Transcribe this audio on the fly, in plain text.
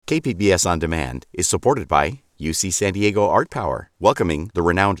KPBS On Demand is supported by UC San Diego Art Power, welcoming the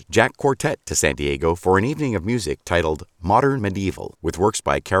renowned Jack Quartet to San Diego for an evening of music titled Modern Medieval, with works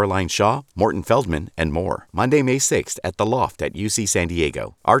by Caroline Shaw, Morton Feldman, and more. Monday, May 6th at The Loft at UC San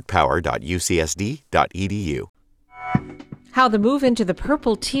Diego, artpower.ucsd.edu. How the move into the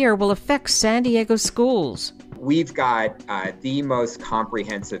purple tier will affect San Diego schools. We've got the most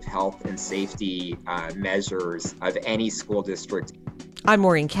comprehensive health and safety measures of any school district. I'm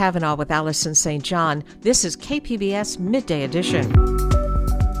Maureen Cavanaugh with Allison St. John. This is KPBS Midday Edition.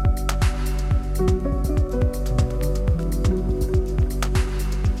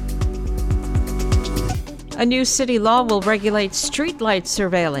 A new city law will regulate streetlight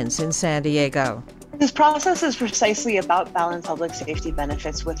surveillance in San Diego. This process is precisely about balancing public safety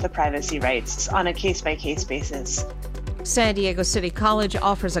benefits with the privacy rights on a case-by-case basis. San Diego City College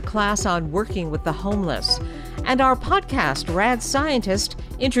offers a class on working with the homeless. And our podcast, Rad Scientist,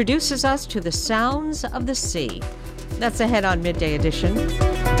 introduces us to the sounds of the sea. That's ahead on Midday Edition.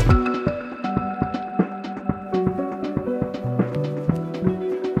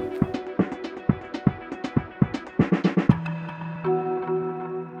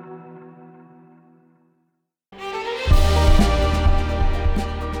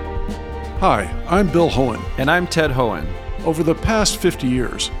 Hi, I'm Bill Hohen. And I'm Ted Hohen. Over the past 50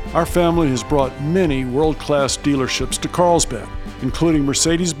 years, our family has brought many world-class dealerships to Carlsbad, including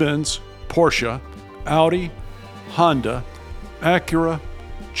Mercedes-Benz, Porsche, Audi, Honda, Acura,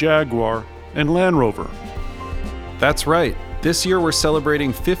 Jaguar, and Land Rover. That's right. This year we're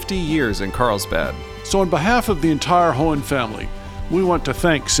celebrating 50 years in Carlsbad. So on behalf of the entire Hohen family, we want to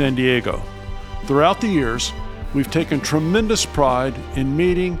thank San Diego. Throughout the years, we've taken tremendous pride in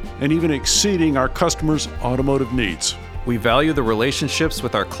meeting and even exceeding our customers' automotive needs. We value the relationships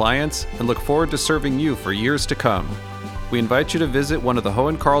with our clients and look forward to serving you for years to come. We invite you to visit one of the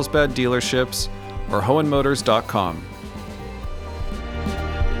Hohen Carlsbad dealerships or hohenmotors.com.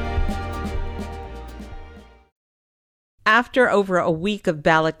 After over a week of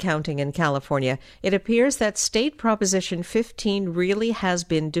ballot counting in California, it appears that state Proposition 15 really has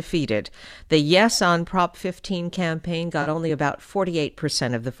been defeated. The Yes on Prop 15 campaign got only about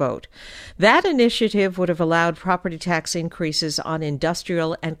 48% of the vote. That initiative would have allowed property tax increases on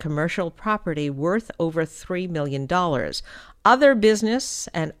industrial and commercial property worth over $3 million. Other business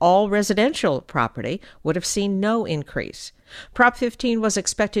and all residential property would have seen no increase. Prop 15 was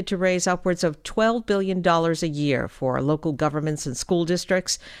expected to raise upwards of $12 billion a year for local governments and school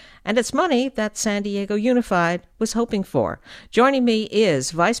districts, and it's money that San Diego Unified was hoping for. Joining me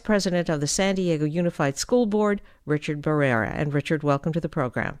is Vice President of the San Diego Unified School Board, Richard Barrera. And Richard, welcome to the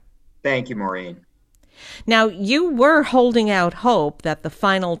program. Thank you, Maureen. Now, you were holding out hope that the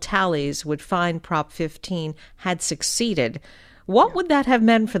final tallies would find Prop 15 had succeeded. What would that have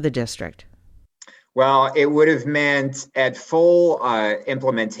meant for the district? Well, it would have meant at full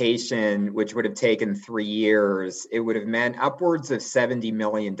implementation, which would have taken 3 years, it would have meant upwards of $70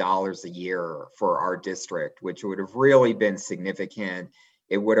 million a year for our district, which would have really been significant.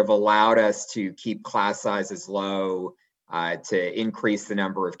 It would have allowed us to keep class sizes low, to increase the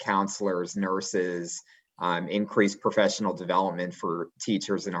number of counselors, nurses, increase professional development for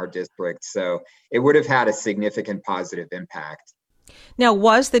teachers in our district. So it would have had a significant positive impact. Now,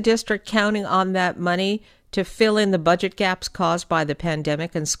 was the district counting on that money to fill in the budget gaps caused by the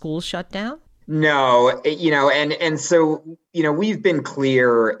pandemic and schools shut down? No, so we've been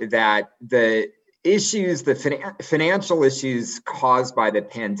clear that the issues, the financial issues caused by the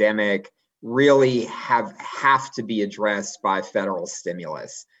pandemic really have to be addressed by federal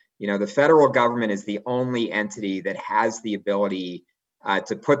stimulus. The federal government is the only entity that has the ability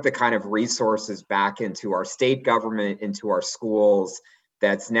to put the kind of resources back into our state government, into our schools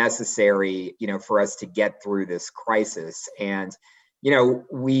that's necessary, for us to get through this crisis. And,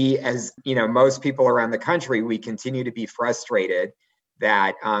 we, as, most people around the country, we continue to be frustrated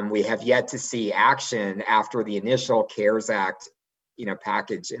that we have yet to see action after the initial CARES Act,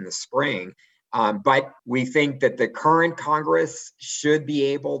 package in the spring. But we think that the current Congress should be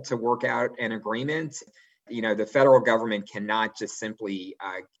able to work out an agreement. The federal government cannot just simply,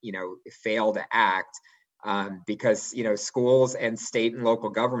 fail to act because, schools and state and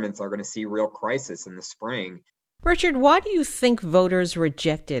local governments are going to see real crisis in the spring. Richard, why do you think voters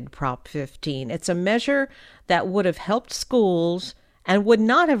rejected Prop 15? It's a measure that would have helped schools and would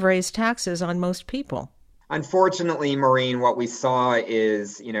not have raised taxes on most people. Unfortunately, Maureen, what we saw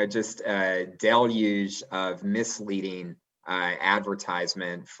is, just a deluge of misleading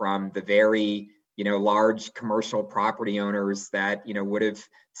advertisement from the very large commercial property owners that, would have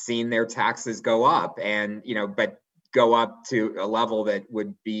seen their taxes go up. And, but go up to a level that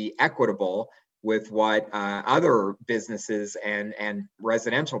would be equitable with what other businesses and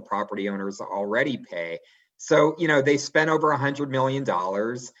residential property owners already pay. So, they spent over $100 million.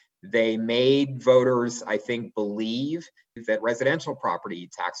 They made voters, I think, believe that residential property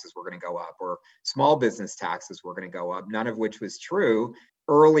taxes were going to go up or small business taxes were going to go up, none of which was true.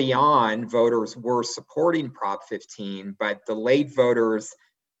 Early on, voters were supporting Prop 15, but the late voters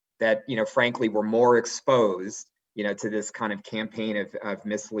that, frankly, were more exposed, to this kind of campaign of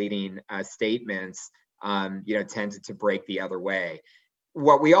misleading statements, tended to break the other way.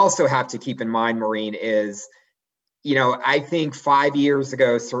 What we also have to keep in mind, Maureen, is I think 5 years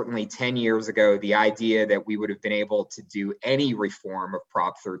ago, certainly 10 years ago, the idea that we would have been able to do any reform of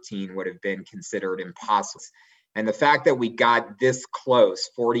Prop 13 would have been considered impossible. And the fact that we got this close,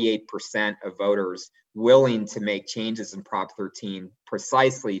 48% of voters willing to make changes in Prop 13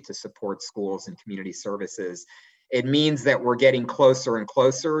 precisely to support schools and community services, it means that we're getting closer and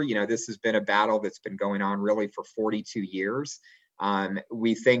closer. This has been a battle that's been going on really for 42 years.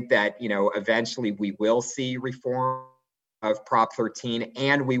 We think that, eventually we will see reform of Prop 13,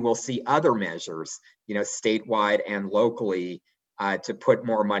 and we will see other measures, statewide and locally, to put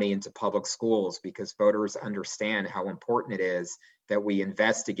more money into public schools, because voters understand how important it is that we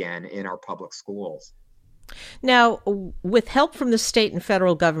invest again in our public schools. Now, with help from the state and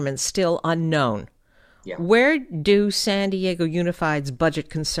federal government still unknown, yeah, where do San Diego Unified's budget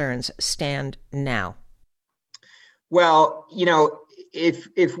concerns stand now? Well,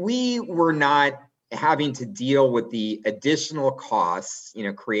 if we were not having to deal with the additional costs,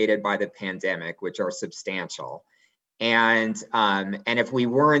 created by the pandemic, which are substantial, and if we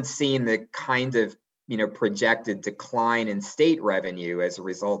weren't seeing the kind of, projected decline in state revenue as a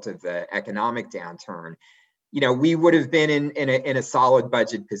result of the economic downturn, we would have been in a solid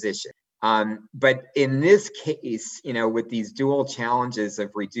budget position. But in this case, with these dual challenges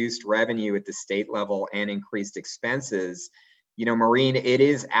of reduced revenue at the state level and increased expenses, Maureen, it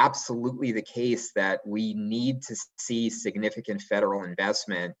is absolutely the case that we need to see significant federal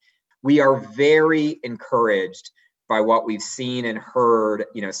investment. We are very encouraged by what we've seen and heard,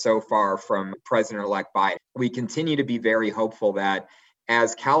 so far from President-elect Biden. We continue to be very hopeful that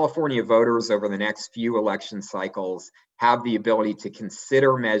as California voters over the next few election cycles have the ability to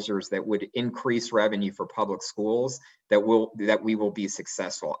consider measures that would increase revenue for public schools, that we will be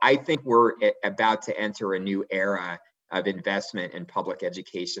successful. I think we're about to enter a new era of investment in public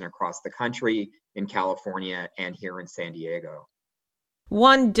education across the country, in California, and here in San Diego.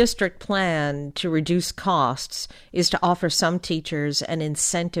 One district plan to reduce costs is to offer some teachers an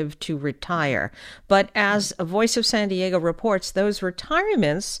incentive to retire. But as Voice of San Diego reports, those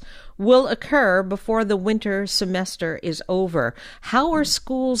retirements will occur before the winter semester is over. How are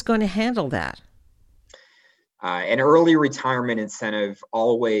schools going to handle that? An early retirement incentive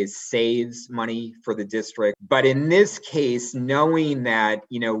always saves money for the district. But in this case, knowing that,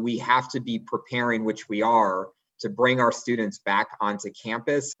 we have to be preparing, which we are, to bring our students back onto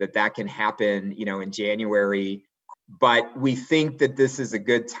campus, that can happen, in January. But we think that this is a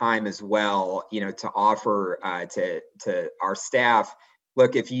good time as well, to offer to our staff,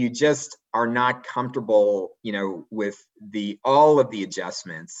 look, if you just are not comfortable, with all of the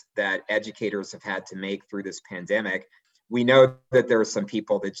adjustments that educators have had to make through this pandemic, we know that there are some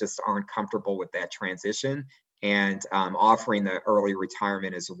people that just aren't comfortable with that transition, and offering the early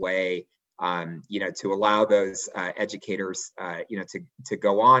retirement as a way, to allow those educators, to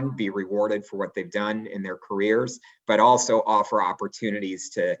go on, be rewarded for what they've done in their careers, but also offer opportunities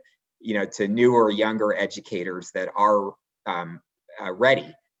to newer, younger educators that are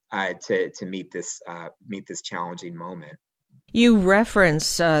ready to meet this challenging moment. You reference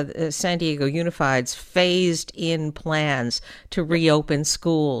San Diego Unified's phased-in plans to reopen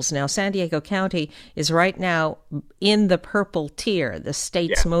schools. Now, San Diego County is right now in the purple tier, the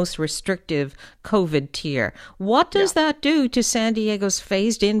state's most restrictive COVID tier. What does that do to San Diego's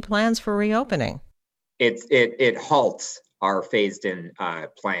phased-in plans for reopening? It halts our phased-in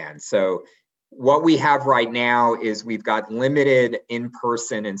plan. So what we have right now is we've got limited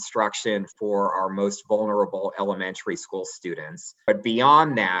in-person instruction for our most vulnerable elementary school students. But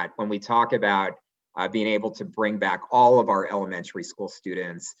beyond that, when we talk about being able to bring back all of our elementary school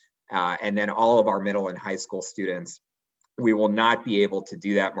students and then all of our middle and high school students, we will not be able to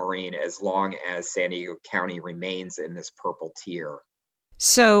do that, Maureen, as long as San Diego County remains in this purple tier.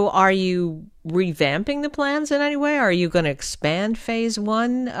 So are you revamping the plans in any way? Are you going to expand phase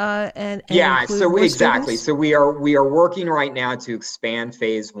one and include more exactly. students? So we are working right now to expand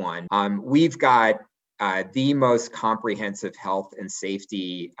phase one. We've got the most comprehensive health and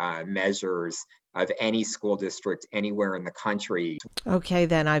safety measures of any school district anywhere in the country. Okay,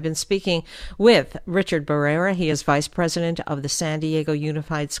 then. I've been speaking with Richard Barrera. He is Vice President of the San Diego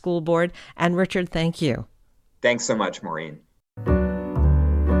Unified School Board. And Richard, thank you. Thanks so much, Maureen.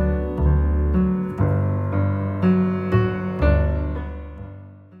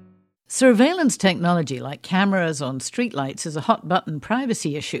 Surveillance technology like cameras on streetlights is a hot-button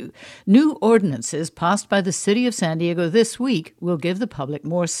privacy issue. New ordinances passed by the City of San Diego this week will give the public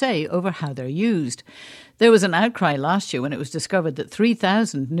more say over how they're used. There was an outcry last year when it was discovered that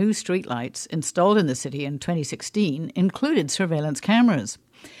 3,000 new streetlights installed in the city in 2016 included surveillance cameras.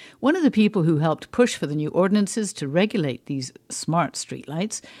 One of the people who helped push for the new ordinances to regulate these smart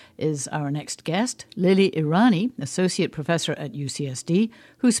streetlights is our next guest, Lily Irani, Associate Professor at UCSD,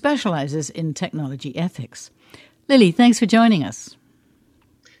 who specializes in technology ethics. Lily, thanks for joining us.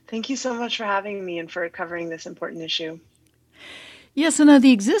 Thank you so much for having me and for covering this important issue. Yes, so now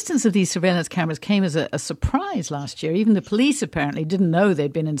the existence of these surveillance cameras came as a surprise last year. Even the police apparently didn't know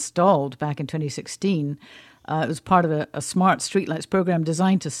they'd been installed back in 2016. It was part of a smart streetlights program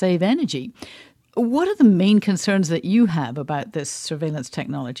designed to save energy. What are the main concerns that you have about this surveillance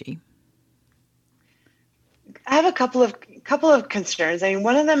technology? I have a couple of concerns. I mean,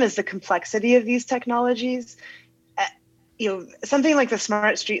 one of them is the complexity of these technologies. Something like the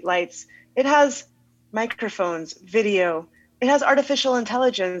smart streetlights, it has microphones, video, it has artificial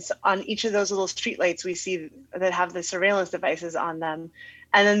intelligence on each of those little streetlights we see that have the surveillance devices on them.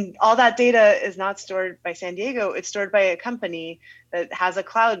 And then all that data is not stored by San Diego, it's stored by a company that has a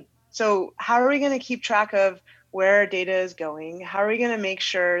cloud. So how are we going to keep track of where our data is going? How are we going to make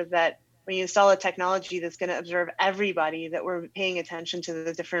sure that when you install a technology that's going to observe everybody, that we're paying attention to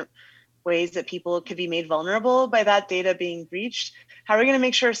the different ways that people could be made vulnerable by that data being breached? How are we going to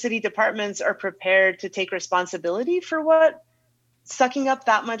make sure city departments are prepared to take responsibility for what sucking up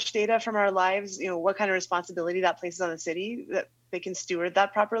that much data from our lives, what kind of responsibility that places on the city, that they can steward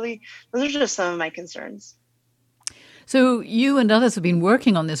that properly? Those are just some of my concerns. So you and others have been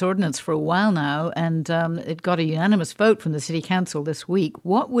working on this ordinance for a while now, and it got a unanimous vote from the City Council this week.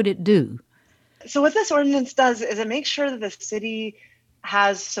 What would it do? So what this ordinance does is it makes sure that the city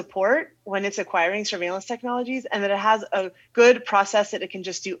has support when it's acquiring surveillance technologies, and that it has a good process that it can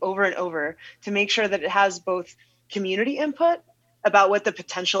just do over and over to make sure that it has both community input about what the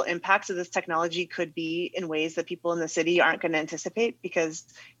potential impacts of this technology could be in ways that people in the city aren't going to anticipate, because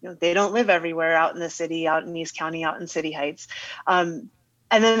they don't live everywhere out in the city, out in East County, out in City Heights. And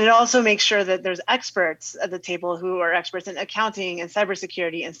then it also makes sure that there's experts at the table who are experts in accounting and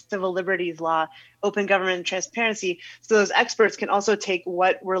cybersecurity and civil liberties law, open government and transparency. So those experts can also take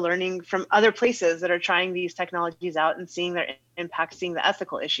what we're learning from other places that are trying these technologies out and seeing their impact, seeing the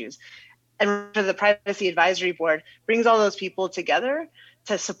ethical issues. And the Privacy Advisory Board brings all those people together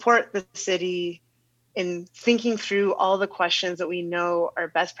to support the city in thinking through all the questions that we know are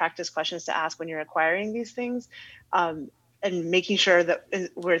best practice questions to ask when you're acquiring these things, and making sure that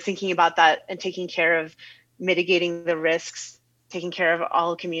we're thinking about that and taking care of mitigating the risks, taking care of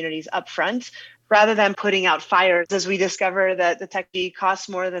all communities up front, rather than putting out fires as we discover that the technology costs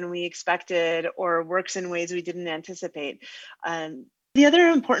more than we expected or works in ways we didn't anticipate. The other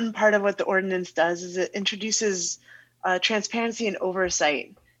important part of what the ordinance does is it introduces transparency and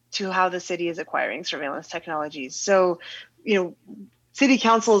oversight to how the city is acquiring surveillance technologies. So, City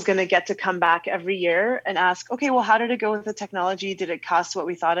Council is going to get to come back every year and ask, okay, well, how did it go with the technology? Did it cost what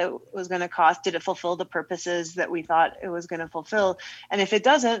we thought it was going to cost? Did it fulfill the purposes that we thought it was going to fulfill? And if it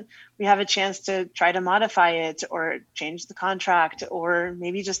doesn't, we have a chance to try to modify it or change the contract or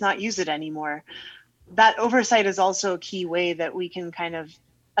maybe just not use it anymore. That oversight is also a key way that we can kind of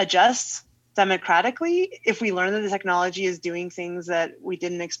adjust democratically. If we learn that the technology is doing things that we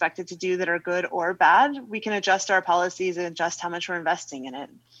didn't expect it to do that are good or bad, we can adjust our policies and adjust how much we're investing in it.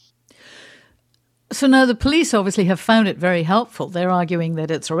 So now the police obviously have found it very helpful. They're arguing that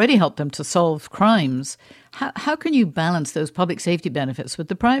it's already helped them to solve crimes. How can you balance those public safety benefits with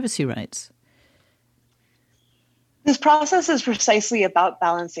the privacy rights? This process is precisely about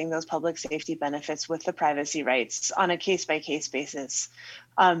balancing those public safety benefits with the privacy rights on a case-by-case basis.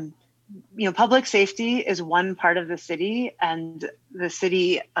 Public safety is one part of the city, and the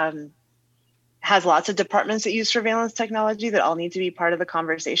city has lots of departments that use surveillance technology that all need to be part of the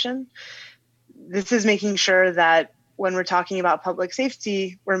conversation. This is making sure that when we're talking about public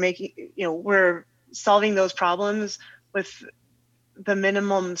safety, we're solving those problems with the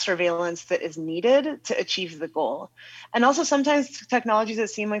minimum surveillance that is needed to achieve the goal. And also sometimes technologies that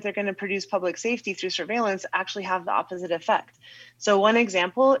seem like they're going to produce public safety through surveillance actually have the opposite effect. So one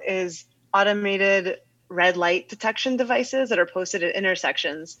example is automated red light detection devices that are posted at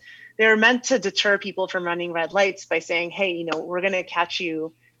intersections. They're meant to deter people from running red lights by saying, hey, we're going to catch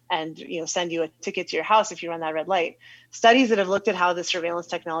you and send you a ticket to your house if you run that red light. Studies that have looked at how the surveillance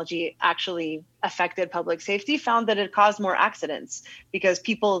technology actually affected public safety found that it caused more accidents because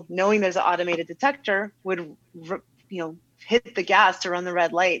people, knowing there's an automated detector, would hit the gas to run the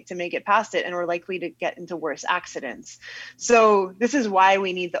red light to make it past it, and we're likely to get into worse accidents. So this is why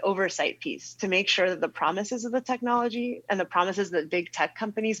we need the oversight piece to make sure that the promises of the technology and the promises that big tech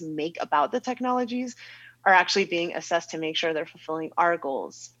companies make about the technologies are actually being assessed to make sure they're fulfilling our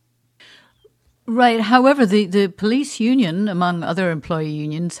goals. Right. However, the police union, among other employee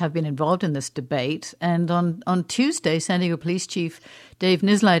unions, have been involved in this debate. And on Tuesday, San Diego Police Chief Dave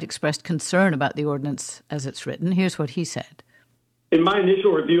Nislight expressed concern about the ordinance as it's written. Here's what he said. In my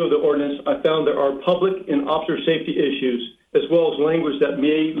initial review of the ordinance, I found there are public and officer safety issues, as well as language that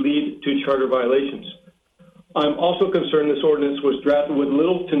may lead to charter violations. I'm also concerned this ordinance was drafted with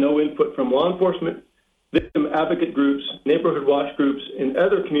little to no input from law enforcement, victim advocate groups, neighborhood watch groups, and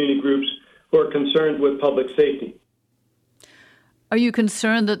other community groups who are concerned with public safety. Are you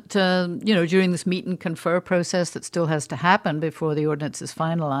concerned that, during this meet and confer process that still has to happen before the ordinance is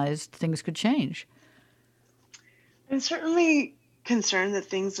finalized, things could change? I'm certainly concerned that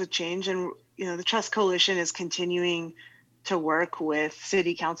things would change. And, the Trust Coalition is continuing to work with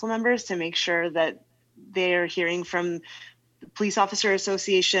city council members to make sure that they're hearing from the Police Officer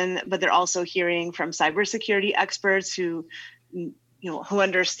Association, but they're also hearing from cybersecurity experts who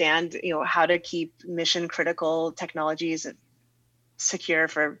understand, how to keep mission critical technologies secure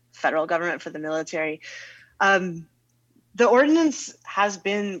for federal government, for the military. The ordinance has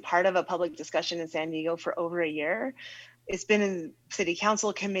been part of a public discussion in San Diego for over a year. It's been in city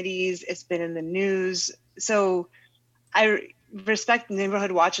council committees. It's been in the news. So I respect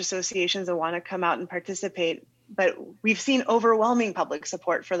neighborhood watch associations that want to come out and participate, but we've seen overwhelming public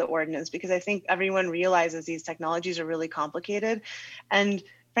support for the ordinance because I think everyone realizes these technologies are really complicated. And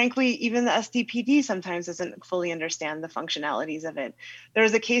frankly, even the SDPD sometimes doesn't fully understand the functionalities of it. There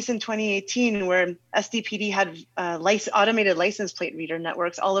was a case in 2018 where SDPD had automated license plate reader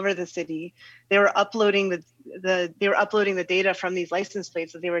networks all over the city. They were uploading the data from these license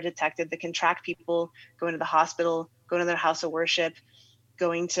plates that they were detected that can track people going to the hospital, going to their house of worship,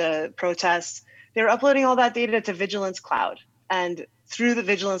 going to protests. They were uploading all that data to Vigilance Cloud. And through the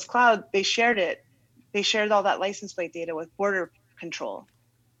Vigilance Cloud, they shared it. They shared all that license plate data with Border Control.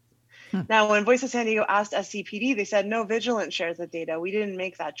 Now, when Voice of San Diego asked SCPD, they said, no, Vigilant shares the data. We didn't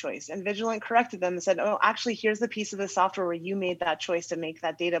make that choice. And Vigilant corrected them and said, oh, actually, here's the piece of the software where you made that choice to make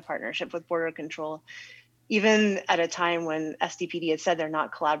that data partnership with Border Control, even at a time when SDPD had said they're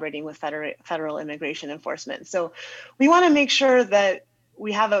not collaborating with federal immigration enforcement. So we want to make sure that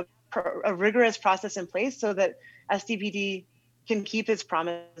we have a rigorous process in place so that SDPD can keep its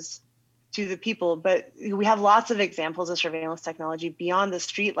promise to the people. But we have lots of examples of surveillance technology beyond the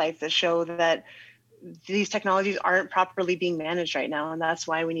streetlights that show that these technologies aren't properly being managed right now. And that's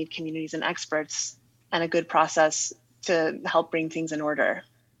why we need communities and experts and a good process to help bring things in order.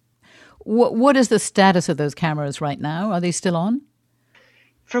 What is the status of those cameras right now? Are they still on?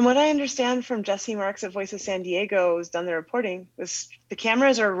 From what I understand from Jesse Marks at Voice of San Diego, who's done the reporting, the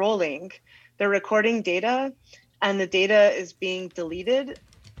cameras are rolling. They're recording data, and the data is being deleted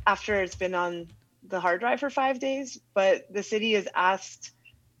after it's been on the hard drive for 5 days. But the city has asked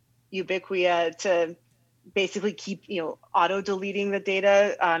Ubiquia to basically keep, auto-deleting the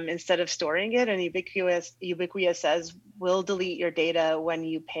data instead of storing it. And Ubiquia says, we'll delete your data when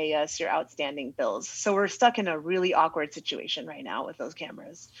you pay us your outstanding bills. So we're stuck in a really awkward situation right now with those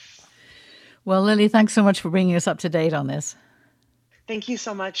cameras. Well, Lily, thanks so much for bringing us up to date on this. Thank you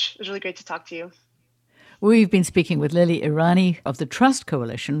so much. It was really great to talk to you. We've been speaking with Lily Irani of the Trust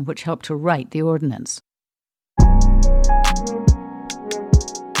Coalition, which helped to write the ordinance.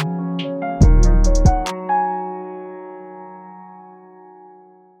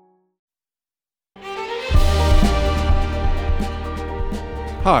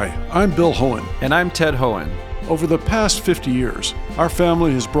 Hi, I'm Bill Hohen. And I'm Ted Hohen. Over the past 50 years, our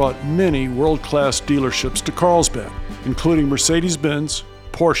family has brought many world-class dealerships to Carlsbad, including Mercedes-Benz,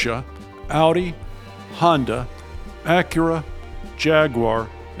 Porsche, Audi, Honda, Acura, Jaguar,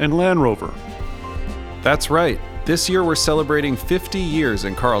 and Land Rover. That's right. This year we're celebrating 50 years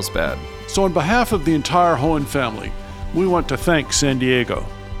in Carlsbad. So on behalf of the entire Hohen family, we want to thank San Diego.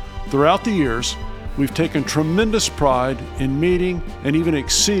 Throughout the years, we've taken tremendous pride in meeting and even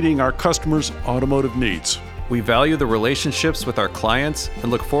exceeding our customers' automotive needs. We value the relationships with our clients and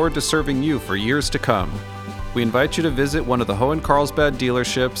look forward to serving you for years to come. We invite you to visit one of the Hohen Carlsbad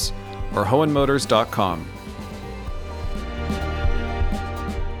dealerships or hohenmotors.com.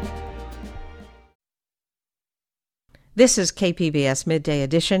 This is KPBS Midday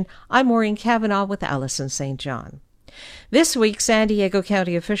Edition. I'm Maureen Cavanaugh with Allison St. John. This week, San Diego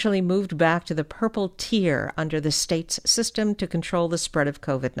County officially moved back to the purple tier under the state's system to control the spread of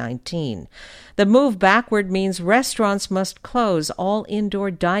COVID-19. The move backward means restaurants must close all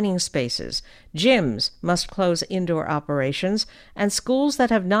indoor dining spaces, gyms must close indoor operations, and schools that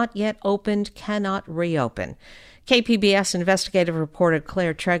have not yet opened cannot reopen. KPBS investigative reporter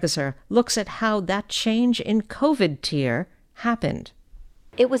Claire Trageser looks at how that change in COVID tier happened.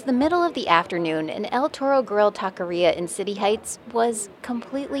 It was the middle of the afternoon, and El Toro Grill Taqueria in City Heights was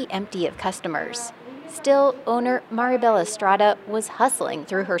completely empty of customers. Still, owner Maribel Estrada was hustling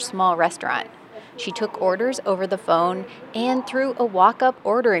through her small restaurant. She took orders over the phone and through a walk-up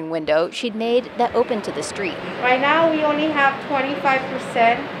ordering window she'd made that opened to the street. Right now, we only have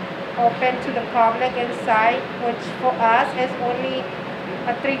 25% open to the public inside, which for us is only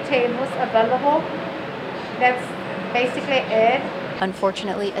 3 tables available. That's basically it.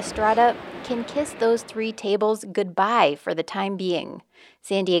 Unfortunately, Estrada can kiss those 3 tables goodbye for the time being.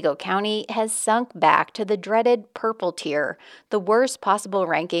 San Diego County has sunk back to the dreaded purple tier, the worst possible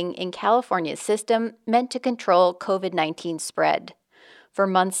ranking in California's system meant to control COVID-19 spread. For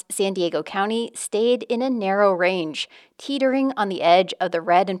months, San Diego County stayed in a narrow range, teetering on the edge of the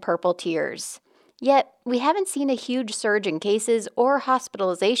red and purple tiers. Yet, we haven't seen a huge surge in cases or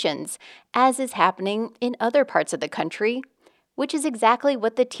hospitalizations, as is happening in other parts of the country, which is exactly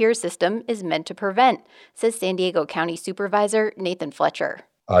what the tier system is meant to prevent, says San Diego County Supervisor Nathan Fletcher.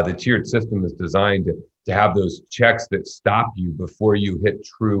 The tiered system is designed to have those checks that stop you before you hit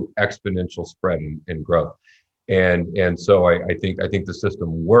true exponential spread and growth. And so I think the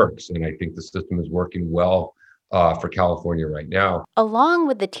system works, and I think the system is working well for California right now. Along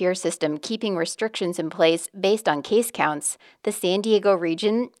with the tier system keeping restrictions in place based on case counts, the San Diego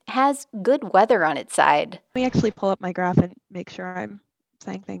region has good weather on its side. Let me actually pull up my graph and make sure I'm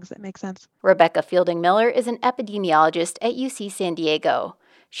saying things that make sense. Rebecca Fielding Miller is an epidemiologist at UC San Diego.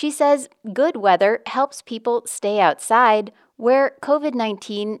 She says good weather helps people stay outside where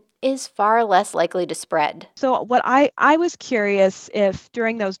COVID-19 is far less likely to spread. So what I was curious if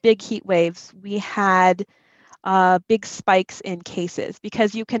during those big heat waves we had big spikes in cases,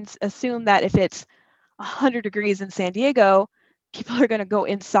 because you can assume that if it's 100 degrees in San Diego, people are going to go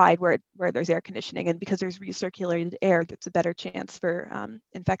inside where there's air conditioning, and because there's recirculated air, that's a better chance for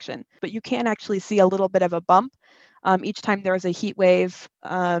infection. But you can actually see a little bit of a bump each time there was a heat wave.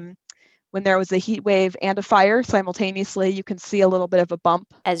 When there was a heat wave and a fire simultaneously, you can see a little bit of a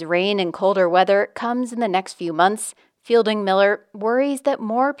bump. As rain and colder weather comes in the next few months, Fielding Miller worries that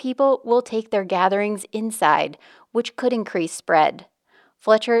more people will take their gatherings inside, which could increase spread.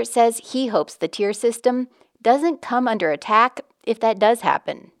 Fletcher says he hopes the tier system doesn't come under attack if that does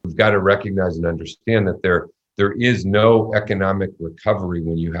happen. We've got to recognize and understand that there is no economic recovery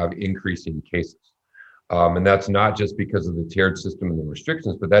when you have increasing cases. And that's not just because of the tiered system and the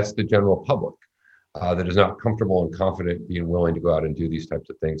restrictions, but that's the general public that is not comfortable and confident being willing to go out and do these types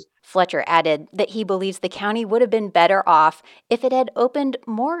of things. Fletcher added that he believes the county would have been better off if it had opened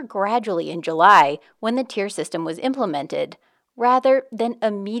more gradually in July when the tier system was implemented, rather than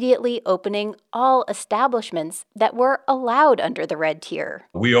immediately opening all establishments that were allowed under the red tier.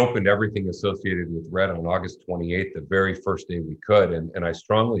 We opened everything associated with red on August 28th, the very first day we could, and I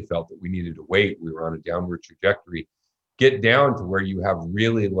strongly felt that we needed to wait. We were on a downward trajectory, get down to where you have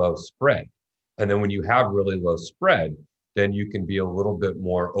really low spread. And then when you have really low spread, then you can be a little bit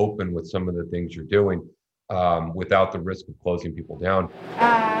more open with some of the things you're doing without the risk of closing people down.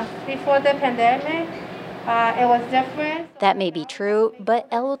 Before the pandemic, it was different. That may be true, but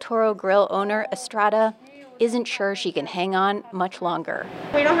El Toro Grill owner Estrada isn't sure she can hang on much longer.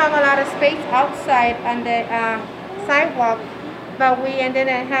 We don't have a lot of space outside on the sidewalk, but we ended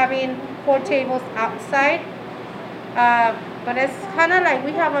up having 4 tables outside. But it's kind of like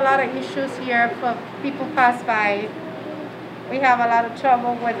we have a lot of issues here for people pass by. We have a lot of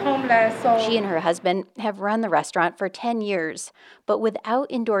trouble with homeless. So she and her husband have run the restaurant for 10 years, but without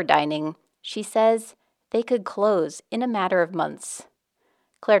indoor dining, she says they could close in a matter of months.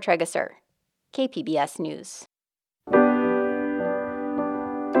 Claire Trageser, KPBS News.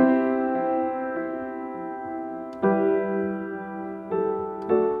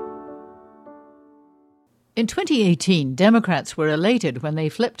 In 2018, Democrats were elated when they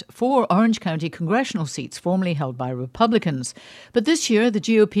flipped 4 Orange County congressional seats formerly held by Republicans. But this year, the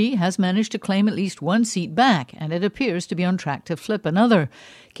GOP has managed to claim at least 1 seat back, and it appears to be on track to flip another.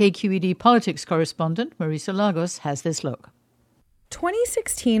 KQED politics correspondent Marisa Lagos has this look.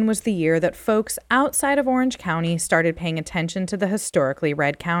 2016 was the year that folks outside of Orange County started paying attention to the historically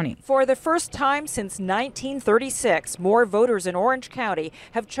red county. For the first time since 1936, more voters in Orange County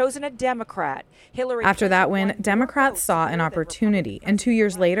have chosen a Democrat. After that win, Democrats saw an opportunity. And 2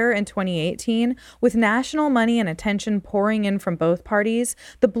 years later, in 2018, with national money and attention pouring in from both parties,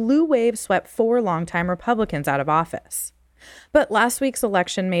 the blue wave swept 4 longtime Republicans out of office. But last week's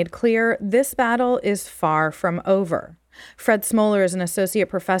election made clear this battle is far from over. Fred Smoller is an associate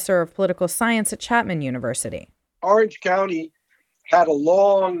professor of political science at Chapman University. Orange County had a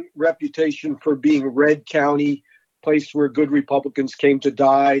long reputation for being red county, place where good Republicans came to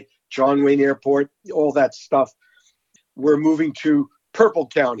die, John Wayne Airport, all that stuff. We're moving to purple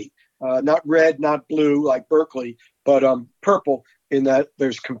county, not red, not blue like Berkeley, but purple in that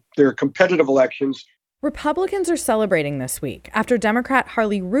there are competitive elections. Republicans are celebrating this week after Democrat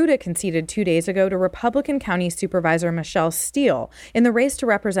Harley Rouda conceded 2 days ago to Republican County Supervisor Michelle Steele in the race to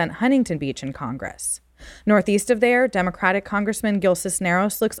represent Huntington Beach in Congress. Northeast of there, Democratic Congressman Gil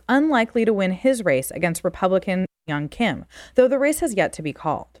Cisneros looks unlikely to win his race against Republican Young Kim, though the race has yet to be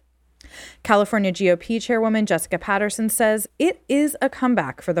called. California GOP Chairwoman Jessica Patterson says it is a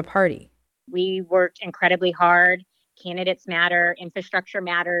comeback for the party. We worked incredibly hard. Candidates matter, infrastructure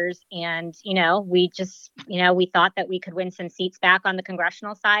matters. And, we thought that we could win some seats back on the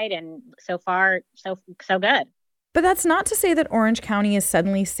congressional side. And so far, so good. But that's not to say that Orange County is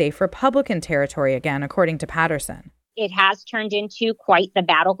suddenly safe Republican territory again, according to Patterson. It has turned into quite the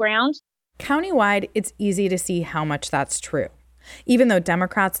battleground. Countywide, it's easy to see how much that's true. Even though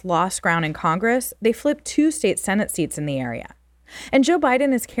Democrats lost ground in Congress, they flipped 2 state Senate seats in the area. And Joe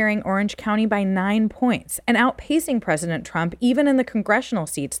Biden is carrying Orange County by 9 points and outpacing President Trump even in the congressional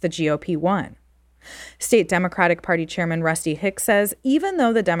seats the GOP won. State Democratic Party Chairman Rusty Hicks says even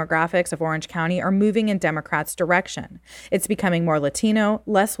though the demographics of Orange County are moving in Democrats' direction, it's becoming more Latino,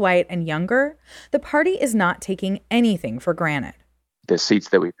 less white, and younger, the party is not taking anything for granted. The seats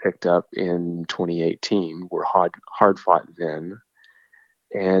that we picked up in 2018 were hard fought then,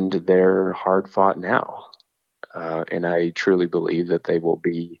 and they're hard fought now. And I truly believe that they will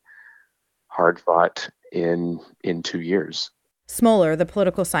be hard fought in 2 years. Smoller, the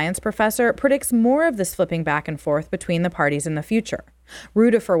political science professor, predicts more of this flipping back and forth between the parties in the future.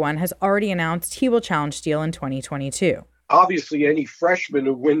 Rouda, for one, has already announced he will challenge Steele in 2022. Obviously, any freshman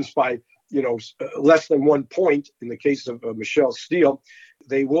who wins by less than 1 point, in the case of Michelle Steele,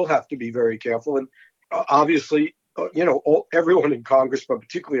 they will have to be very careful. And obviously, everyone in Congress, but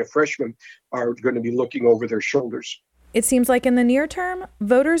particularly a freshman, are going to be looking over their shoulders. It seems like in the near term,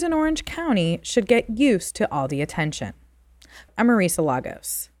 voters in Orange County should get used to all the attention. I'm Marisa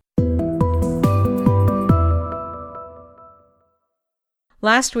Lagos.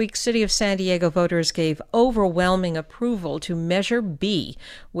 Last week, City of San Diego voters gave overwhelming approval to Measure B,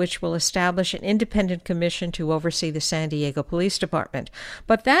 which will establish an independent commission to oversee the San Diego Police Department.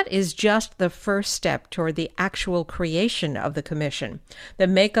 But that is just the first step toward the actual creation of the commission. The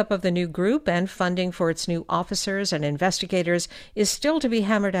makeup of the new group and funding for its new officers and investigators is still to be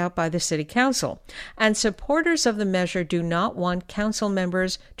hammered out by the City Council. And supporters of the measure do not want council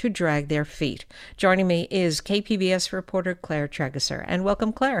members to drag their feet. Joining me is KPBS reporter Claire Trageser. And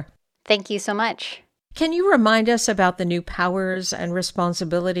welcome, Claire. Thank you so much. Can you remind us about the new powers and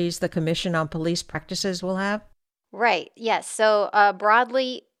responsibilities the Commission on Police Practices will have? Right. Yes. So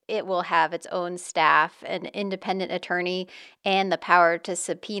broadly, it will have its own staff, an independent attorney, and the power to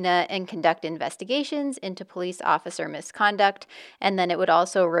subpoena and conduct investigations into police officer misconduct. And then it would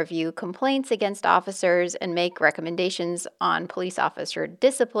also review complaints against officers and make recommendations on police officer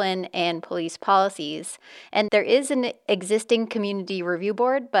discipline and police policies. And there is an existing community review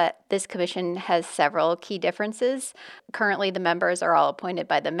board, but this commission has several key differences. Currently, the members are all appointed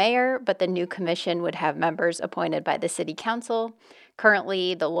by the mayor, but the new commission would have members appointed by the city council.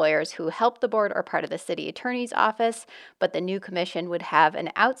 Currently, the lawyers who help the board are part of the city attorney's office, but the new commission would have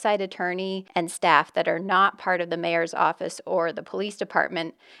an outside attorney and staff that are not part of the mayor's office or the police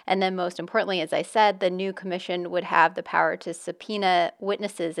department. And then most importantly, as I said, the new commission would have the power to subpoena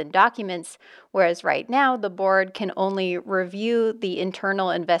witnesses and documents, whereas right now the board can only review the internal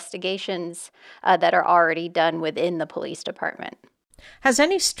investigations that are already done within the police department. Has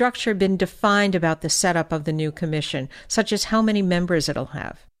any structure been defined about the setup of the new commission, such as how many members it'll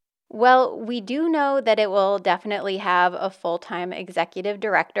have? Well, we do know that it will definitely have a full-time executive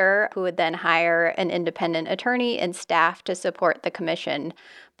director who would then hire an independent attorney and staff to support the commission.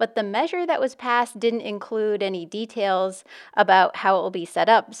 But the measure that was passed didn't include any details about how it will be set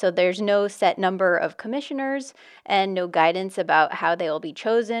up. So there's no set number of commissioners and no guidance about how they will be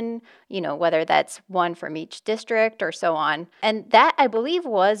chosen, whether that's one from each district or so on. And that, I believe,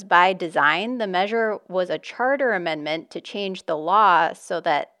 was by design. The measure was a charter amendment to change the law so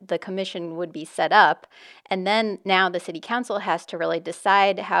that the commission would be set up. And then now the city council has to really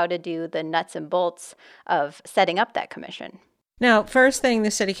decide how to do the nuts and bolts of setting up that commission. Now, first thing the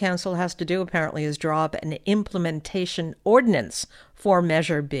City Council has to do, apparently, is draw up an implementation ordinance for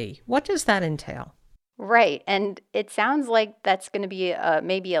Measure B. What does that entail? Right. And it sounds like that's going to be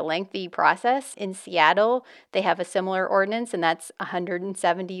maybe a lengthy process. In Seattle, they have a similar ordinance, and that's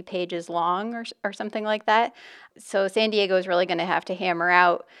 170 pages long or something like that. So San Diego is really going to have to hammer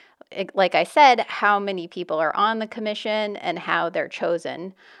out, like I said, how many people are on the commission and how they're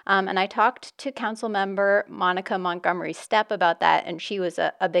chosen. And I talked to council member Monica Montgomery Stepp about that, and she was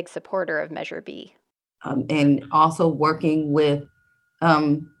a big supporter of Measure B. And also working with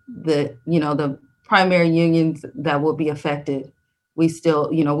the primary unions that will be affected. We still,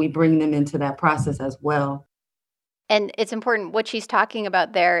 we bring them into that process as well. And it's important, what she's talking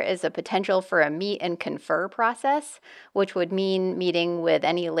about there is a potential for a meet and confer process, which would mean meeting with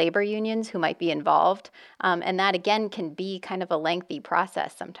any labor unions who might be involved. And that, again, can be kind of a lengthy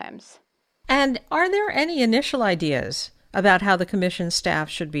process sometimes. And are there any initial ideas about how the commission staff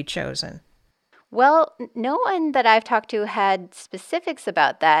should be chosen? Well, no one that I've talked to had specifics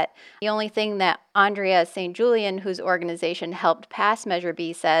about that. The only thing that Andrea St. Julian, whose organization helped pass Measure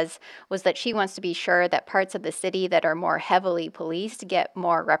B, says was that she wants to be sure that parts of the city that are more heavily policed get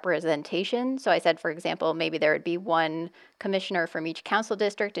more representation. So I said, for example, maybe there would be one commissioner from each council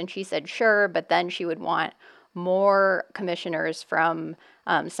district, and she said sure, but then she would want more commissioners from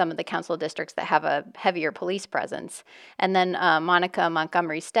some of the council districts that have a heavier police presence. And then Monica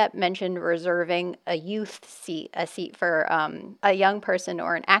Montgomery Stepp mentioned reserving a youth seat, a seat for a young person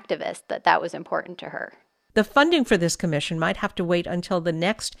or an activist, that was important to her. The funding for this commission might have to wait until the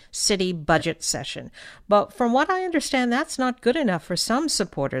next city budget session. But from what I understand, that's not good enough for some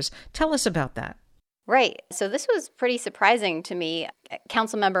supporters. Tell us about that. Right. So this was pretty surprising to me.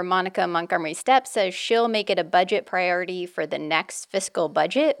 Councilmember Monica Montgomery Stepp says she'll make it a budget priority for the next fiscal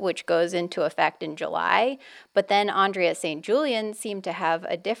budget, which goes into effect in July. But then Andrea St. Julian seemed to have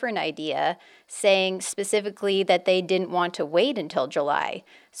a different idea, saying specifically that they didn't want to wait until July.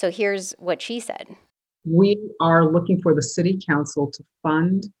 So here's what she said. We are looking for the city council to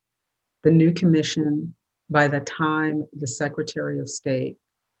fund the new commission by the time the Secretary of State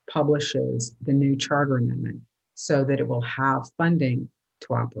publishes the new charter amendment so that it will have funding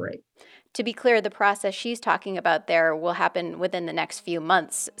to operate. To be clear, the process she's talking about there will happen within the next few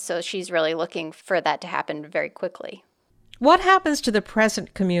months, so she's really looking for that to happen very quickly. What happens to the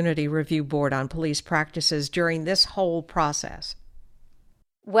present Community Review Board on Police Practices during this whole process?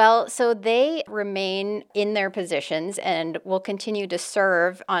 Well, so they remain in their positions and will continue to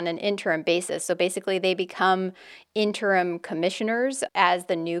serve on an interim basis. So basically, they become interim commissioners as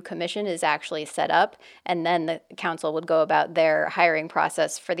the new commission is actually set up, and then the council would go about their hiring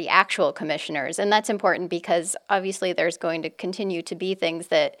process for the actual commissioners. And that's important because obviously there's going to continue to be things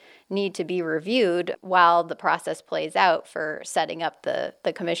that need to be reviewed while the process plays out for setting up the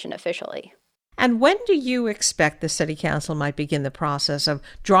commission officially. And when do you expect the City Council might begin the process of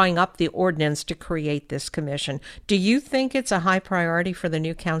drawing up the ordinance to create this commission? Do you think it's a high priority for the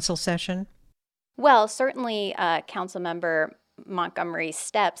new council session? Well, certainly Councilmember Montgomery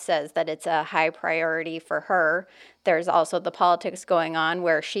Stepp says that it's a high priority for her. There's also the politics going on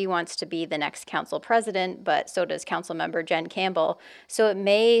where she wants to be the next council president, but so does Councilmember Jen Campbell. So it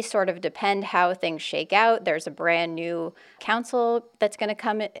may sort of depend how things shake out. There's a brand new council that's going to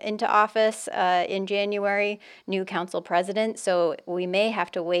come into office in January, new council president. So we may have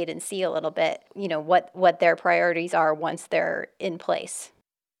to wait and see a little bit, what their priorities are once they're in place.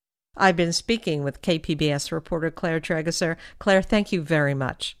 I've been speaking with KPBS reporter Claire Trageser. Claire, thank you very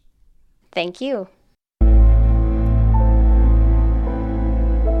much. Thank you.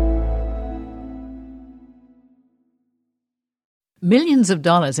 Millions of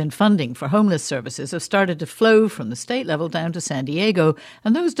dollars in funding for homeless services have started to flow from the state level down to San Diego,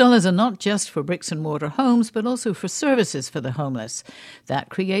 and those dollars are not just for bricks and mortar homes, but also for services for the homeless. That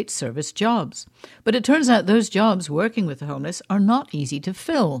creates service jobs. But it turns out those jobs working with the homeless are not easy to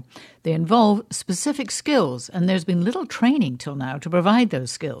fill. They involve specific skills, and there's been little training till now to provide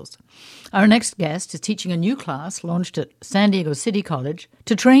those skills. Our next guest is teaching a new class launched at San Diego City College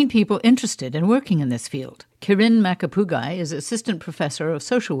to train people interested in working in this field. Kirin Makapugai is Assistant Professor of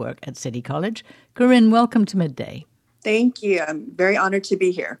Social Work at City College. Kirin, welcome to Midday. Thank you. I'm very honored to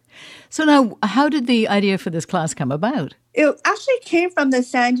be here. So now, how did the idea for this class come about? It actually came from the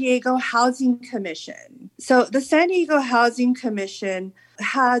San Diego Housing Commission. So the San Diego Housing Commission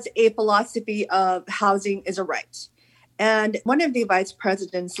has a philosophy of housing is a right. And one of the vice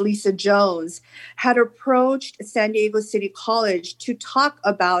presidents, Lisa Jones, had approached San Diego City College to talk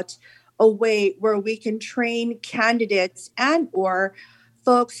about a way where we can train candidates and or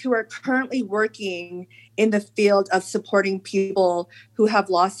folks who are currently working in the field of supporting people who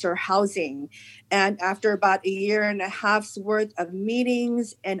have lost their housing. And after about 1.5 years worth of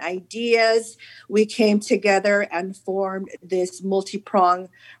meetings and ideas, we came together and formed this multi-pronged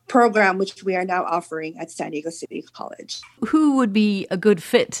program, which we are now offering at San Diego City College. Who would be a good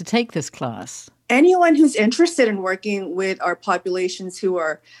fit to take this class? Anyone who's interested in working with our populations who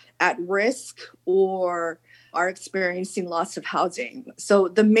are at risk or are experiencing loss of housing. So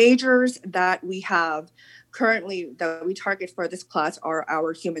the majors that we have currently that we target for this class are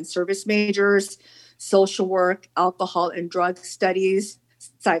our human service majors, social work, alcohol and drug studies,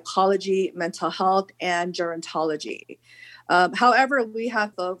 psychology, mental health, and gerontology. However, we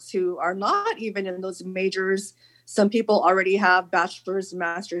have folks who are not even in those majors. Some people already have bachelor's and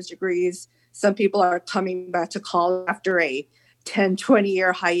master's degrees. Some people are coming back to college after a 10,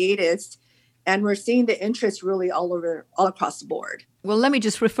 20-year hiatus. And we're seeing the interest really all across the board. Well, let me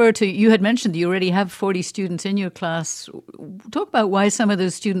just refer to, you had mentioned you already have 40 students in your class. Talk about why some of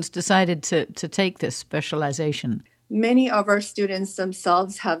those students decided to take this specialization. Many of our students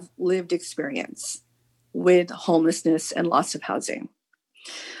themselves have lived experience with homelessness and loss of housing.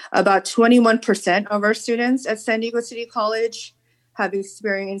 About 21% of our students at San Diego City College have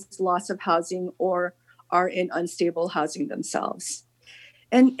experienced loss of housing or are in unstable housing themselves.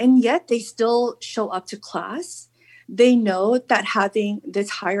 And yet they still show up to class. They know that having this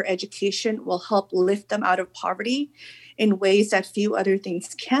higher education will help lift them out of poverty in ways that few other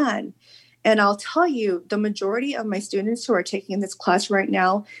things can. And I'll tell you, the majority of my students who are taking this class right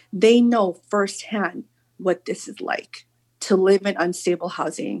now, they know firsthand what this is like to live in unstable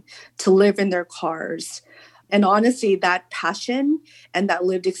housing, to live in their cars. And honestly, that passion and that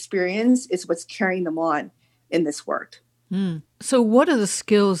lived experience is what's carrying them on in this work. So what are the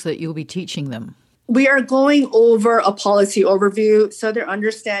skills that you'll be teaching them? We are going over a policy overview, so they're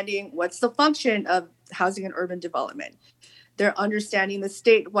understanding what's the function of housing and urban development. They're understanding the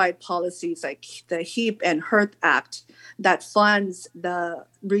statewide policies like the HEAP and HERTH Act that funds the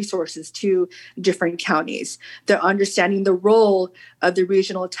resources to different counties. They're understanding the role of the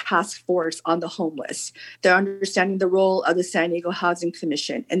Regional Task Force on the Homeless. They're understanding the role of the San Diego Housing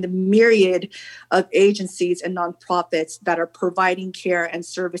Commission and the myriad of agencies and nonprofits that are providing care and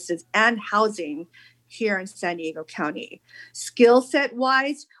services and housing here in San Diego County. Skill set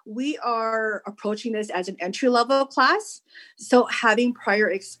wise, we are approaching this as an entry-level class. So having prior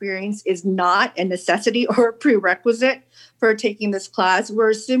experience is not a necessity or a prerequisite for taking this class.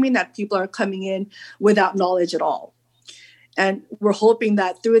 We're assuming that people are coming in without knowledge at all. And we're hoping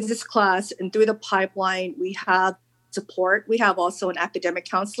that through this class and through the pipeline, we have support. We have also an academic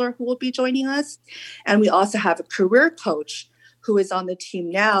counselor who will be joining us. And we also have a career coach who is on the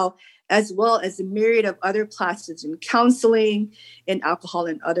team now, as well as a myriad of other classes in counseling, in alcohol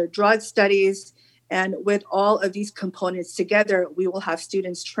and other drug studies. And with all of these components together, we will have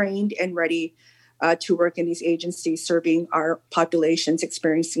students trained and ready to work in these agencies serving our populations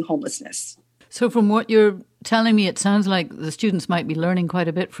experiencing homelessness. So from what you're telling me, it sounds like the students might be learning quite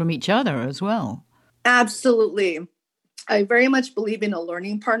a bit from each other as well. Absolutely. I very much believe in a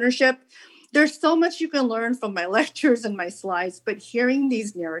learning partnership. There's so much you can learn from my lectures and my slides, but hearing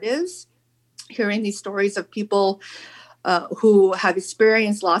these narratives, hearing these stories of people who have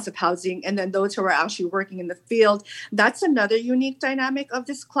experienced loss of housing, and then those who are actually working in the field, that's another unique dynamic of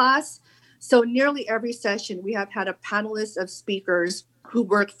this class. So nearly every session, we have had a panelist of speakers who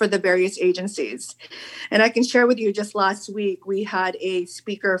work for the various agencies. And I can share with you, just last week, we had a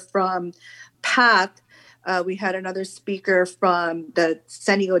speaker from PATH. We had another speaker from the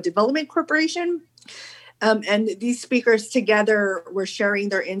San Diego Development Corporation. And these speakers together were sharing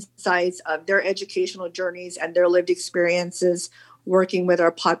their insights of their educational journeys and their lived experiences working with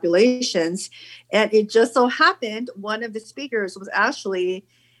our populations. And it just so happened, one of the speakers was actually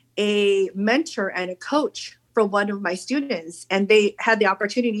a mentor and a coach for one of my students. And they had the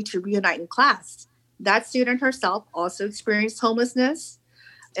opportunity to reunite in class. That student herself also experienced homelessness.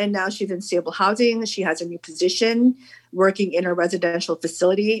 And now she's in stable housing. She has a new position working in a residential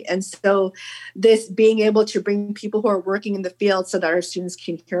facility. And so this being able to bring people who are working in the field so that our students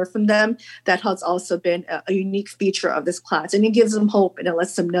can hear from them, that has also been a unique feature of this class. And it gives them hope and it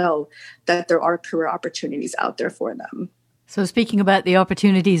lets them know that there are career opportunities out there for them. So speaking about the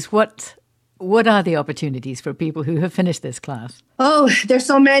opportunities, what are the opportunities for people who have finished this class? Oh, there's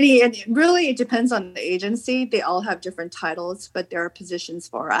so many. And really, it depends on the agency. They all have different titles, but there are positions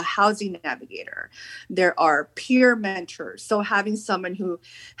for a housing navigator. There are peer mentors. So having someone who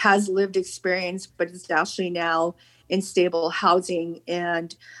has lived experience, but is actually now in stable housing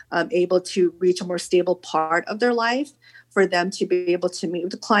and able to reach a more stable part of their life, for them to be able to meet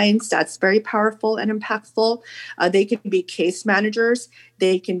with the clients. That's very powerful and impactful. They can be case managers.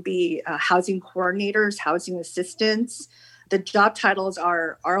 They can be housing coordinators, housing assistants. The job titles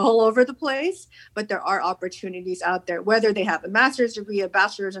are all over the place, but there are opportunities out there, whether they have a master's degree, a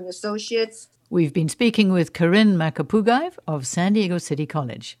bachelor's, and associates. We've been speaking with Corinne Macapugaiv of San Diego City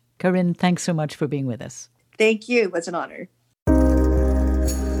College. Corinne, thanks so much for being with us. Thank you. It was an honor.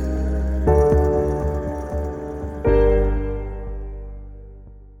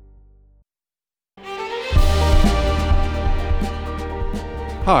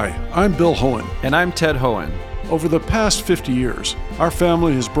 Hi, I'm Bill Hohen. And I'm Ted Hohen. Over the past 50 years, our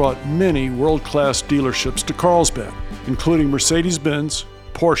family has brought many world-class dealerships to Carlsbad, including Mercedes-Benz,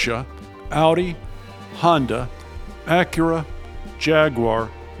 Porsche, Audi, Honda, Acura, Jaguar,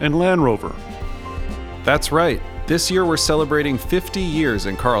 and Land Rover. That's right. This year we're celebrating 50 years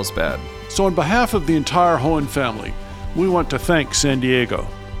in Carlsbad. So on behalf of the entire Hohen family, we want to thank San Diego.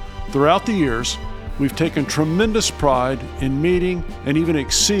 Throughout the years, we've taken tremendous pride in meeting and even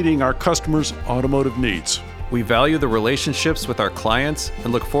exceeding our customers' automotive needs. We value the relationships with our clients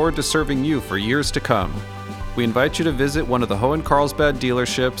and look forward to serving you for years to come. We invite you to visit one of the Hohen Carlsbad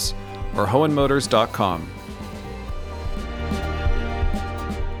dealerships or hohenmotors.com.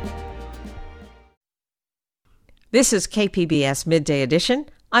 This is KPBS Midday Edition.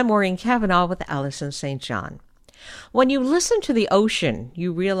 I'm Maureen Cavanaugh with Allison St. John. When you listen to the ocean,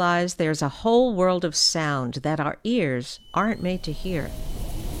 you realize there's a whole world of sound that our ears aren't made to hear.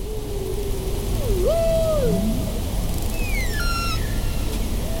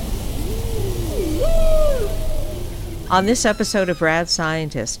 On this episode of Rad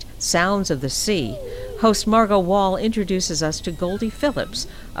Scientist, Sounds of the Sea, host Margot Wall introduces us to Goldie Phillips,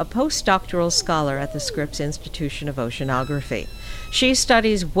 a postdoctoral scholar at the Scripps Institution of Oceanography. She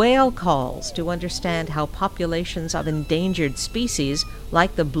studies whale calls to understand how populations of endangered species,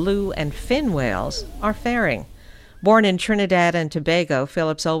 like the blue and fin whales, are faring. Born in Trinidad and Tobago,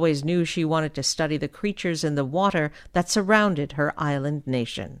 Phillips always knew she wanted to study the creatures in the water that surrounded her island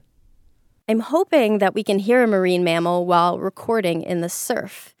nation. I'm hoping that we can hear a marine mammal while recording in the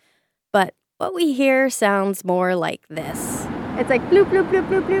surf. But what we hear sounds more like this. It's like bloop, bloop, bloop,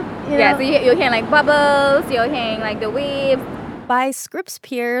 bloop, bloop. Yeah, so you're hearing like bubbles, you're hearing like the waves. By Scripps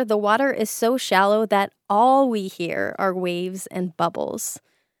Pier, the water is so shallow that all we hear are waves and bubbles.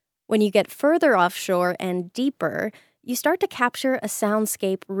 When you get further offshore and deeper, you start to capture a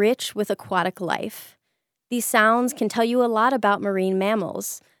soundscape rich with aquatic life. These sounds can tell you a lot about marine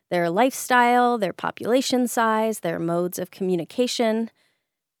mammals, their lifestyle, their population size, their modes of communication.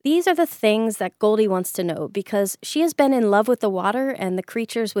 These are the things that Goldie wants to know because she has been in love with the water and the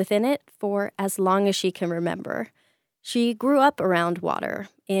creatures within it for as long as she can remember. She grew up around water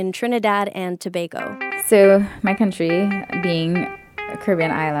in Trinidad and Tobago. So my country being a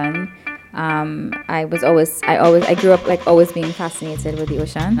Caribbean island, I grew up like always being fascinated with the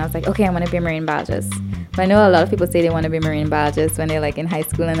ocean. I was like, okay, I want to be a marine biologist. But I know a lot of people say they want to be marine biologists when they're like in high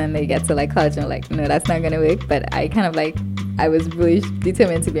school and then they get to like college and like, no, that's not going to work. But I was really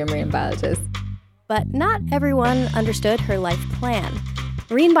determined to be a marine biologist. But not everyone understood her life plan.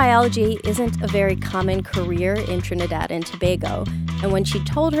 Marine biology isn't a very common career in Trinidad and Tobago, and when she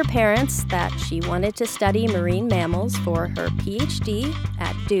told her parents that she wanted to study marine mammals for her PhD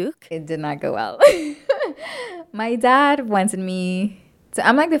at Duke, it did not go well. My dad wanted me to,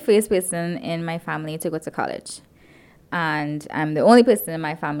 I'm like the first person in my family to go to college, and I'm the only person in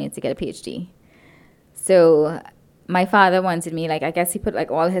my family to get a PhD. So my father wanted me, like, I guess he put like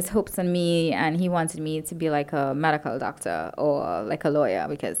all his hopes on me, and he wanted me to be like a medical doctor or like a lawyer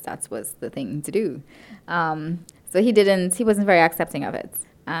because that was the thing to do. So he wasn't very accepting of it.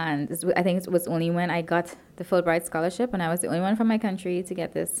 And I think it was only when I got the Fulbright scholarship, and I was the only one from my country to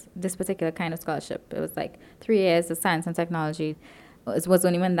get this particular kind of scholarship. It was like 3 years of science and technology. It was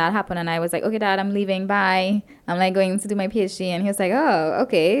only when that happened, and I was like, okay, Dad, I'm leaving, bye. I'm like going to do my PhD, and he was like, oh,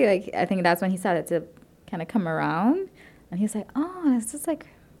 okay. Like, I think that's when he started to kind of come around, and he was like, oh, this is like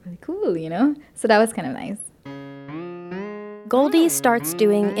really cool, you know? So that was kind of nice. Goldie starts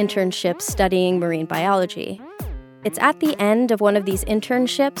doing internships studying marine biology. It's at the end of one of these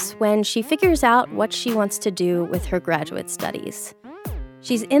internships when she figures out what she wants to do with her graduate studies.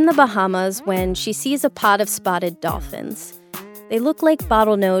 She's in the Bahamas when she sees a pod of spotted dolphins. They look like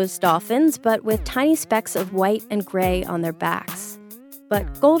bottlenose dolphins, but with tiny specks of white and gray on their backs.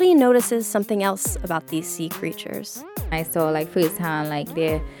 But Goldie notices something else about these sea creatures. I saw firsthand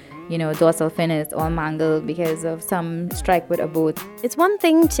their dorsal fin is all mangled because of some strike with a boat. It's one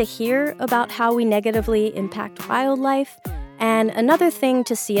thing to hear about how we negatively impact wildlife, and another thing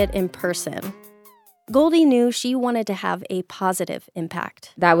to see it in person. Goldie knew she wanted to have a positive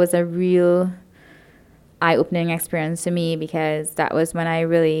impact. That was a real eye-opening experience to me because that was when I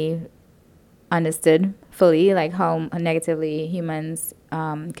really understood fully how negatively humans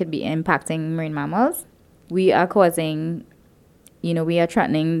could be impacting marine mammals. We are causing, we are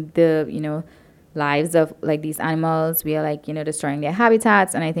threatening the, lives of these animals. We are destroying their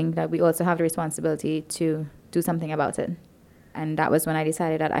habitats. And I think that we also have the responsibility to do something about it. And that was when I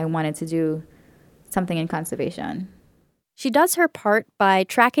decided that I wanted to do something in conservation. She does her part by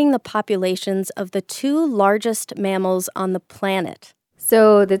tracking the populations of the 2 largest mammals on the planet.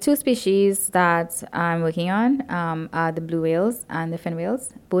 So the 2 species that I'm working on are the blue whales and the fin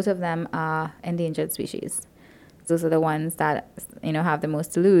whales. Both of them are endangered species. Those are the ones that, have the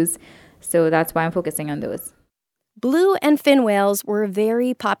most to lose. So that's why I'm focusing on those. Blue and fin whales were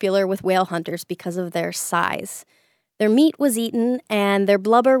very popular with whale hunters because of their size. Their meat was eaten and their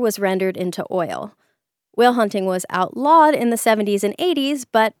blubber was rendered into oil. Whale hunting was outlawed in the 70s and 80s,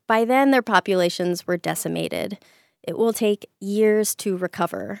 but by then their populations were decimated. It will take years to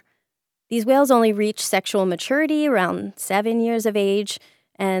recover. These whales only reach sexual maturity around 7 years of age,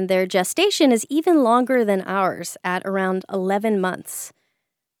 and their gestation is even longer than ours at around 11 months.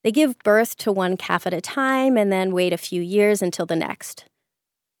 They give birth to 1 calf at a time and then wait a few years until the next.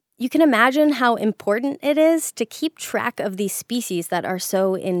 You can imagine how important it is to keep track of these species that are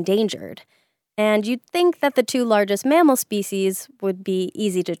so endangered. And you'd think that the 2 largest mammal species would be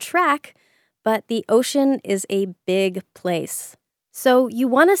easy to track, but the ocean is a big place. So you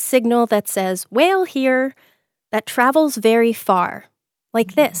want a signal that says, whale here, that travels very far,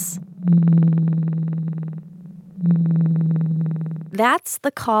 like this. That's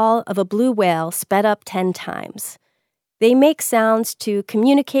the call of a blue whale sped up 10 times. They make sounds to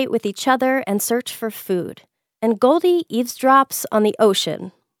communicate with each other and search for food. And Goldie eavesdrops on the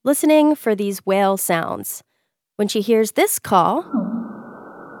ocean, listening for these whale sounds. When she hears this call,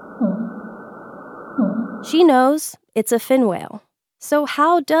 she knows it's a fin whale. So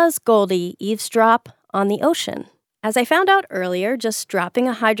how does Goldie eavesdrop on the ocean? As I found out earlier, just dropping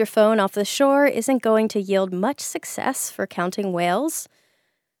a hydrophone off the shore isn't going to yield much success for counting whales.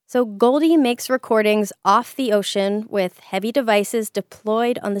 So Goldie makes recordings off the ocean with heavy devices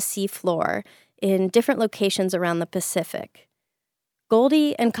deployed on the seafloor in different locations around the Pacific.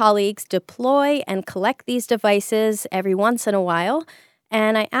 Goldie and colleagues deploy and collect these devices every once in a while,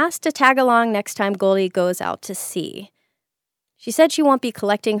 and I asked to tag along next time Goldie goes out to sea. She said she won't be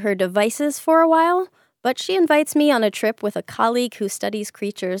collecting her devices for a while, but she invites me on a trip with a colleague who studies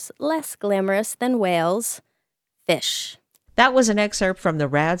creatures less glamorous than whales, fish. That was an excerpt from the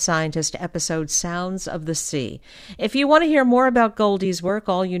Rad Scientist episode Sounds of the Sea. If you want to hear more about Goldie's work,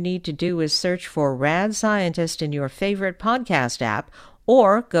 all you need to do is search for Rad Scientist in your favorite podcast app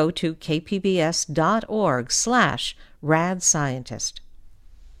or go to kpbs.org/radscientist.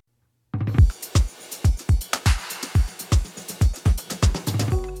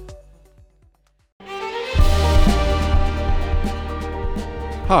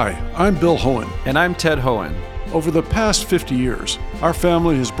 Hi, I'm Bill Hohen. And I'm Ted Hohen. Over the past 50 years, our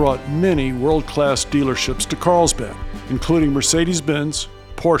family has brought many world-class dealerships to Carlsbad, including Mercedes-Benz,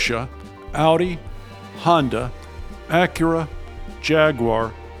 Porsche, Audi, Honda, Acura,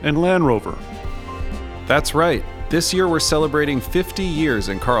 Jaguar, and Land Rover. That's right. This year we're celebrating 50 years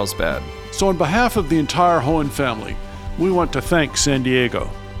in Carlsbad. So on behalf of the entire Hohen family, we want to thank San Diego.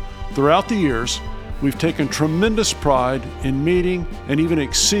 Throughout the years, we've taken tremendous pride in meeting and even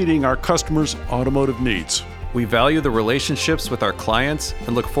exceeding our customers' automotive needs. We value the relationships with our clients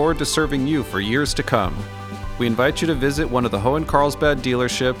and look forward to serving you for years to come. We invite you to visit one of the Hohen Carlsbad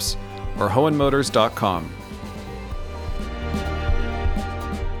dealerships or hohenmotors.com.